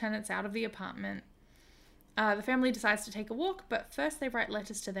kicks the tenants out of the apartment. The family decides to take a walk, but first they write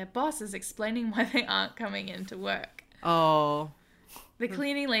letters to their bosses explaining why they aren't coming in to work. Oh. The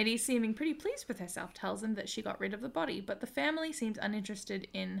cleaning lady, seeming pretty pleased with herself, tells them that she got rid of the body, but the family seems uninterested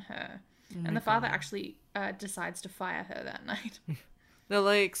in her. And the father actually decides to fire her that night. They're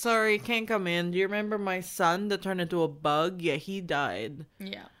like, sorry, can't come in. Do you remember my son that turned into a bug? Yeah, he died.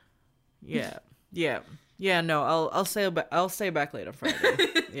 Yeah. Yeah. Yeah. Yeah, no, I'll say back later Friday.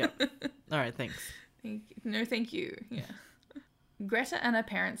 Yeah. All right, thanks. No, thank you. Yeah. Greta and her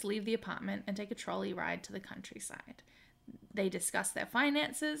parents leave the apartment and take a trolley ride to the countryside. They discuss their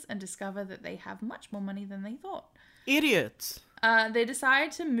finances and discover that they have much more money than they thought. Idiots. They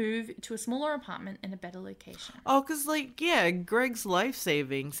decide to move to a smaller apartment in a better location. Oh, cuz like, yeah, Greg's life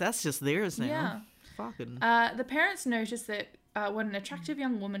savings, that's just theirs now. Yeah. Fucking. The parents notice that what an attractive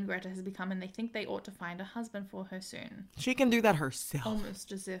young woman Greta has become, and they think they ought to find a husband for her soon. She can do that herself.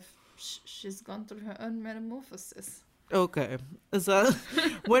 Almost as if she's gone through her own metamorphosis. Okay. Is that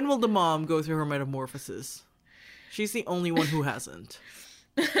when will the mom go through her metamorphosis? She's the only one who hasn't.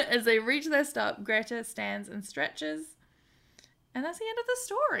 As they reach their stop, Greta stands and stretches. And that's the end of the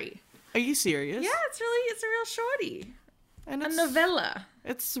story. Are you serious? Yeah, it's a real shorty. And A it's, novella.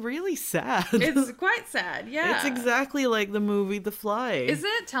 It's really sad. It's quite sad, yeah. It's exactly like the movie The Fly. Is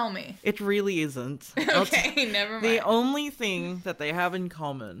it? Tell me. It really isn't. Okay, never mind. The only thing that they have in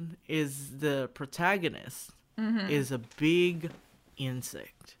common is the protagonist is a big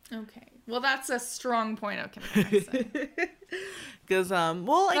insect. Okay. Well, that's a strong point of comparison. Because,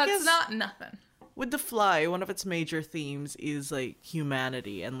 well, I guess That's not nothing. with The Fly, one of its major themes is like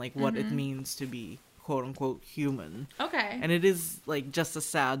humanity and like what Mm-hmm. it means to be quote unquote human. Okay. And it is like just as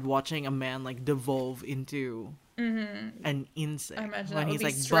sad watching a man like devolve into an insect I imagine when that would he's be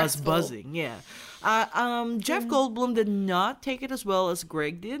like stressful. buzzing. Yeah. Jeff Goldblum did not take it as well as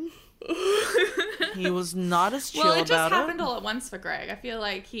Greg did. He was not as chill Well, it just about happened it. all at once for Greg. I feel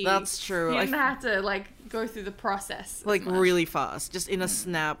like That's true. He I didn't have to like go through the process. as Like much. really fast, just in a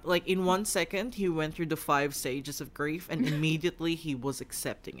snap. Like in 1 second, he went through the 5 stages of grief, and immediately he was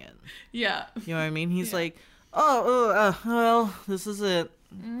accepting it. Yeah. You know what I mean? He's Yeah. like, well, this is it.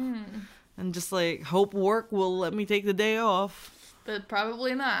 And just like, hope work will let me take the day off. But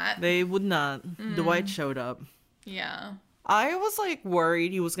probably not. They would not. Dwight showed up. Yeah. I was like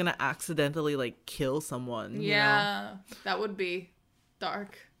worried he was gonna accidentally like kill someone. Yeah. That would be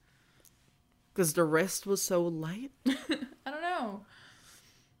dark. Because the rest was so light. I don't know.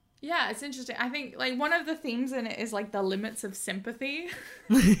 Yeah, it's interesting. I think like one of the themes in it is like the limits of sympathy.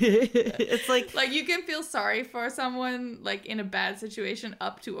 It's like Like you can feel sorry for someone like in a bad situation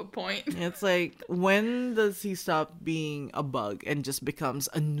up to a point. it's like when does he stop being a bug and just becomes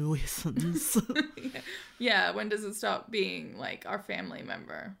a nuisance? Yeah, when does it stop being like our family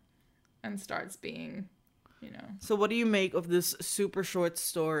member and starts being, you know. So what do you make of this super short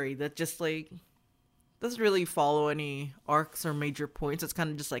story that just like doesn't really follow any arcs or major points? It's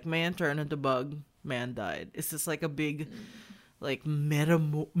kind of just like man turned into bug, man died. It's just like a big like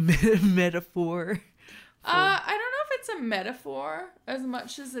metaphor. I don't know if it's a metaphor as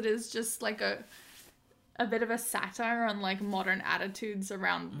much as it is just like a bit of a satire on like modern attitudes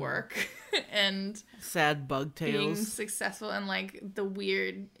around work and Sad bug being tales. successful and like the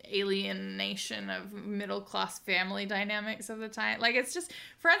weird alienation of middle class family dynamics of the time. Like it's just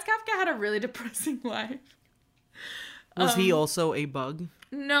Franz Kafka had a really depressing life. Was he also a bug?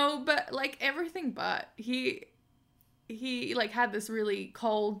 No, but like everything but he like had this really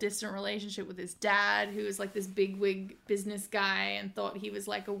cold, distant relationship with his dad, who was like this bigwig business guy and thought he was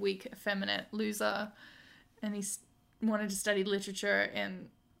like a weak, effeminate loser. And he wanted to study literature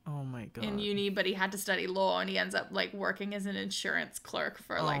Oh my god. in uni, but he had to study law, and he ends up like working as an insurance clerk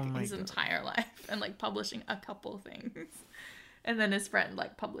for like my his God. entire life and like publishing a couple things. And then his friend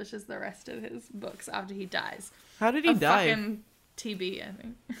like publishes the rest of his books after he dies. How did he A die? fucking TB, I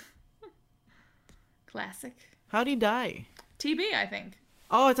think. Classic. How'd he die? TB, I think.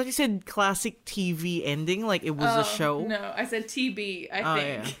 Oh, I thought you said classic TV ending, like it was a show. No, I said TB,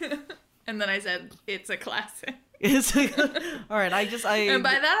 I think. And then I said it's a classic. It's like, all right. I And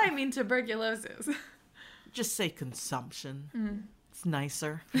by that I mean tuberculosis. just say consumption. It's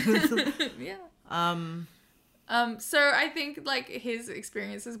nicer. Yeah. um, So I think like his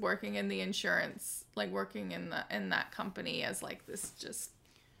experiences working in the insurance, like working in that company as like this just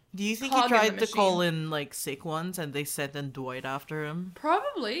do you think cog he in the tried to call machine. in like sick ones and they sent in Dwight after him,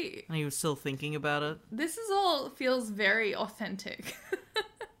 probably and he was still thinking about it, this is all feels very authentic.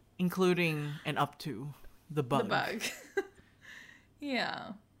 including and up to the bug. The bug.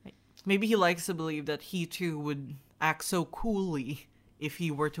 Yeah. Maybe he likes to believe that he too would act so coolly if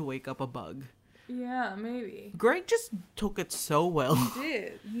he were to wake up a bug. Yeah, maybe. Greg just took it so well.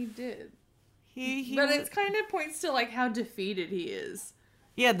 He did. He But it kind of points to like how defeated he is.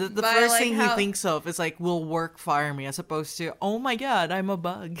 yeah, the by, first like, thing how- he thinks of is like, will work fire me, as opposed to, oh my god, I'm a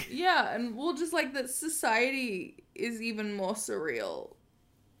bug. Yeah, and we'll just like that society is even more surreal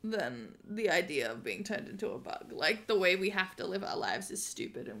than the idea of being turned into a bug. Like the way we have to live our lives is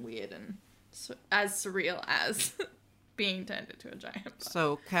stupid and weird and as surreal as being turned into a giant bug.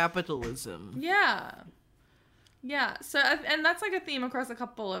 So, capitalism. Yeah. Yeah. So, and that's like a theme across a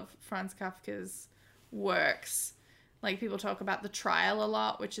couple of Franz Kafka's works. Like, people talk about The Trial a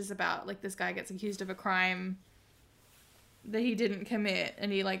lot, which is about, like, this guy gets accused of a crime that he didn't commit,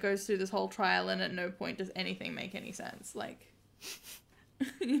 and he, like, goes through this whole trial, and at no point does anything make any sense. Like,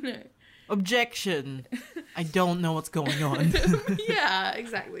 you know. Objection. I don't know what's going on. Yeah,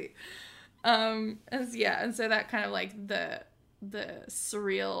 exactly. And so that kind of, like, the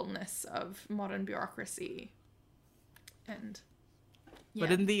surrealness of modern bureaucracy. And, yeah.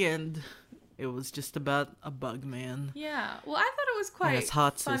 But in the end, it was just about a bug man. Yeah. Well, I thought it was quite and his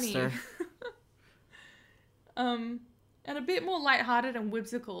hot funny. sister. And a bit more lighthearted and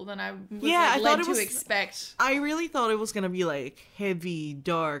whimsical than I was I led thought it to was, expect. I really thought it was gonna be, like, heavy,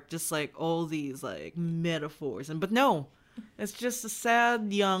 dark, just, like, all these, like, metaphors. But no, it's just a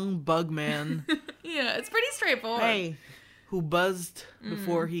sad, young bug man. Yeah, it's pretty straightforward. Hey, who buzzed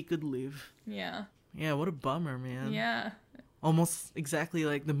before he could live. Yeah. Yeah, what a bummer, man. Yeah. Almost exactly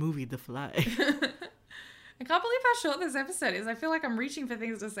like the movie The Fly. I can't believe how short this episode is. I feel like I'm reaching for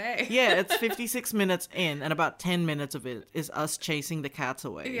things to say. Yeah, it's 56 minutes in, and about 10 minutes of it is us chasing the cats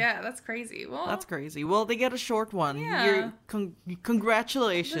away. Yeah, that's crazy. Well, That's crazy. Well, they get a short one. Yeah.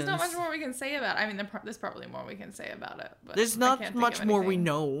 Congratulations. there's not much more we can say about it. I mean, there's probably more we can say about it. But There's I not can't think much of more we anything.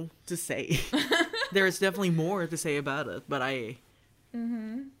 know to say. There is definitely more to say about it, but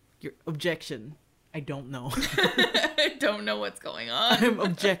your objection, I don't know. I don't know what's going on. I'm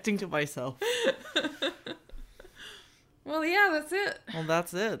objecting to myself. Well, yeah, that's it. Well,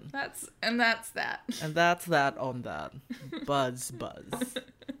 that's it. That's that. And that's that on that. Buzz.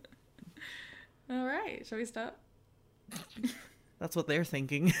 All right, shall we stop? That's what they're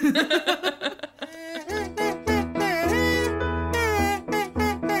thinking.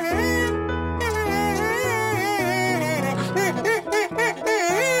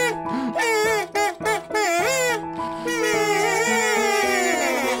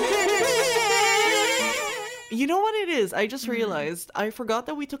 You know what it is? I just realized I forgot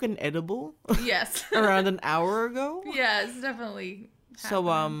that we took an edible Yes. around an hour ago. Yeah, it's definitely So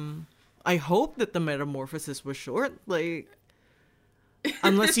happening. I hope that the metamorphosis was short. Like,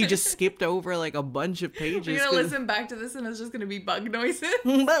 unless you just skipped over like a bunch of pages. We're gonna 'cause- listen back to this and it's just gonna be bug noises.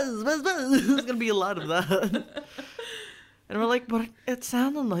 Buzz. There's gonna be a lot of that. And we're like, but it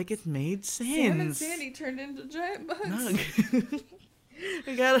sounded like it made sense. Sam and Sandy turned into giant bugs. Nug.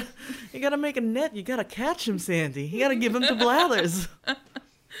 You gotta make a net. You gotta catch him, Sandy. You gotta give him to Blathers.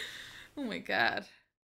 Oh my god.